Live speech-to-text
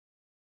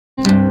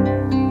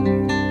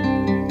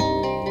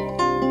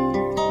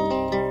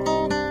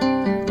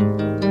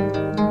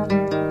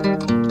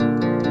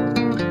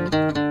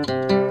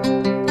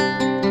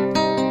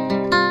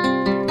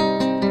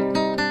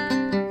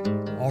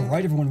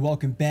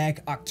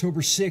back,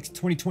 October 6th,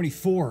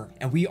 2024,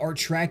 and we are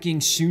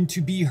tracking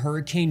soon-to-be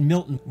Hurricane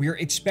Milton. We are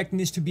expecting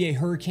this to be a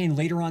hurricane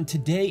later on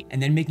today,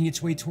 and then making its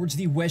way towards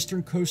the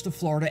western coast of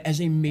Florida as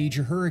a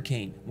major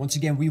hurricane. Once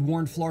again, we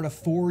warned Florida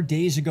 4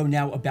 days ago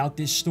now about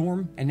this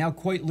storm, and now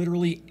quite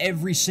literally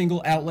every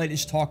single outlet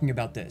is talking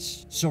about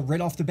this. So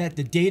right off the bat,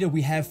 the data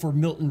we have for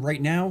Milton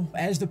right now,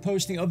 as the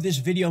posting of this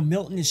video,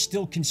 Milton is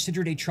still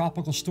considered a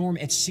tropical storm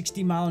at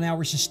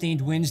 60-mile-an-hour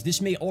sustained winds.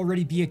 This may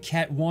already be a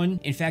Cat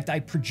 1. In fact,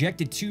 I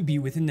project it to be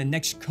within the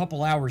next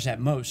couple hours at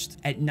most.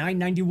 At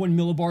 991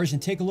 millibars,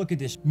 and take a look at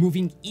this,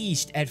 moving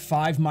east at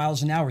 5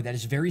 miles an hour. That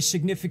is very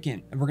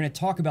significant, and we're going to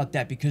talk about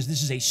that because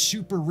this is a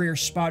super rare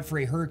spot for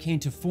a hurricane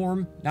to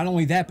form. Not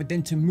only that, but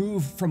then to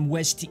move from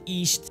west to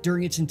east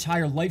during its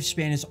entire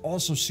lifespan is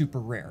also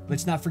super rare.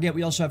 Let's not forget,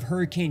 we also have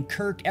Hurricane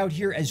Kirk out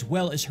here as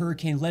well as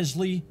Hurricane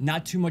Leslie.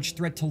 Not too much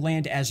threat to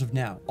land as of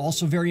now.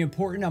 Also very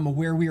important, I'm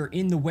aware we are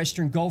in the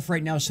Western Gulf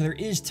right now, so there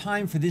is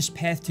time for this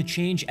path to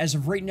change. As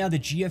of right now, the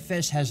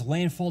GFS has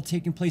landfall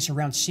taking place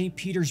around St.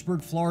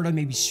 Petersburg, Florida,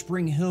 maybe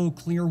Spring Hill,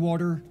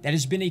 Clearwater. That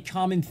has been a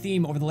common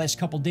theme over the last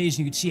couple days,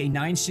 and you can see a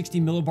 960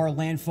 millibar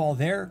landfall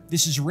there.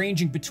 This is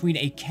ranging between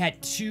a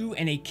Cat 2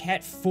 and a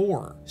Cat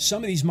 4.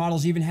 Some of these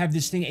models even have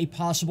this thing a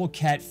possible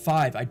Cat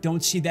 5. I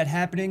don't see that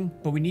happening,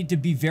 but we need to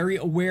be very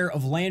aware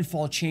of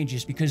landfall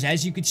changes because,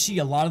 as you can see,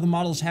 a lot of the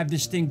models have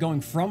this thing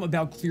going from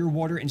about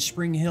Clearwater and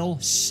Spring Hill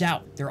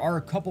south. There are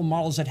a couple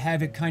models that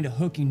have it kind of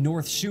hooking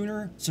north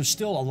sooner, so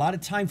still a lot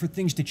of time for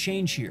things to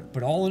change here.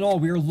 But all in all,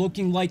 we are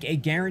looking like a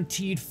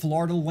guaranteed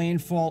Florida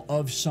landfall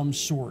of some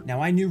sort.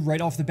 Now, I knew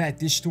right off the bat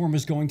this storm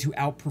was going to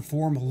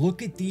outperform.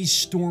 Look at these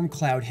storm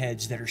cloud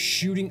heads that are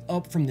shooting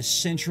up from the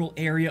central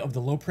area of the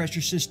low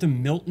pressure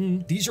system,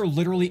 Milton. These are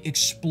literally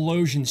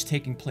explosions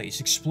taking place,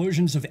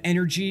 explosions of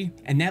energy,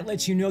 and that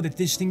lets you know that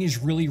this thing is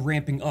really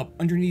ramping up.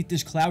 Underneath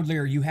this cloud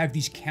layer, you have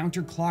these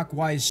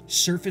counterclockwise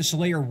surface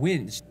layer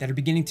winds that are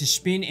beginning to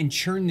spin and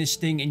churn this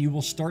thing, and you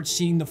will start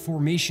seeing the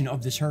formation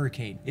of this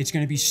hurricane. It's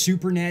going to be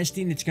super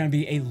nasty, and it's going to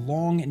be a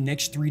long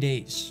next 3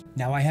 days.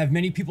 Now, I have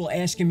many people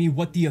asking me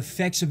what the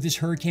effects of this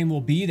hurricane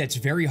will be. That's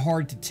very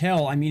hard to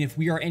tell. I mean, if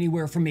we are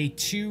anywhere from a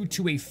 2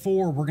 to a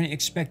 4, we're going to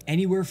expect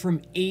anywhere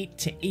from 8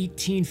 to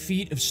 18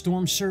 feet of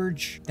storm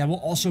surge. That will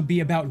also be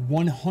about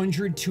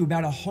 100 to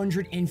about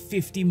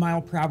 150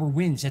 mile per hour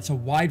winds. That's a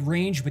wide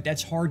range, but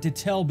that's hard to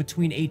tell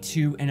between a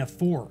 2 and a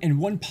 4. And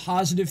one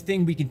positive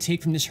thing we can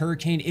take from this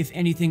hurricane, if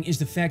anything, is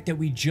the fact that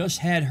we just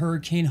had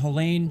Hurricane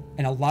Helene,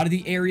 and a lot of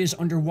the areas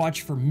under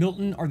watch for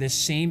Milton are the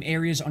same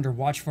areas under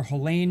watch for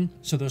Helene.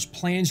 So those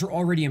plans are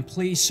already in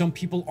place. Some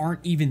people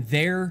aren't even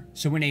there.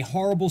 So in a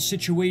horrible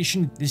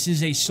situation, this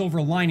is a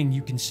silver lining,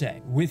 you can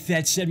say. With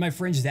that said, my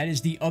friends, that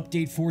is the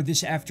update for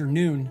this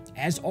afternoon.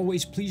 As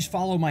always, please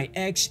follow my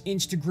X,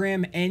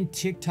 Instagram, and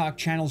TikTok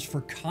channels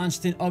for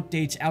constant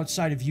updates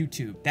outside of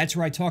YouTube. That's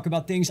where I talk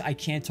about things I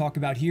can't talk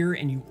about here,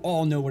 and you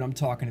all know what I'm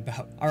talking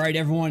about. All right,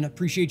 everyone,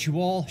 appreciate you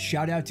all.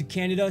 Shout out to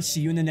Canada.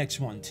 See you in the next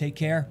one. Take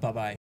care.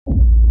 Bye-bye.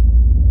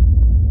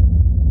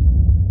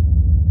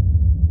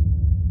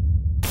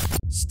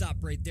 Stop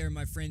right there,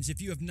 my friends.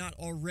 If you have not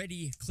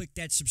already, click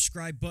that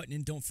subscribe button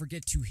and don't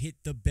forget to hit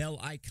the bell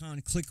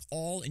icon. Click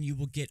all and you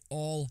will get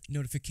all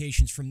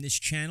notifications from this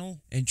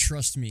channel. And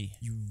trust me,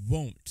 you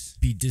won't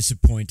be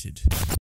disappointed.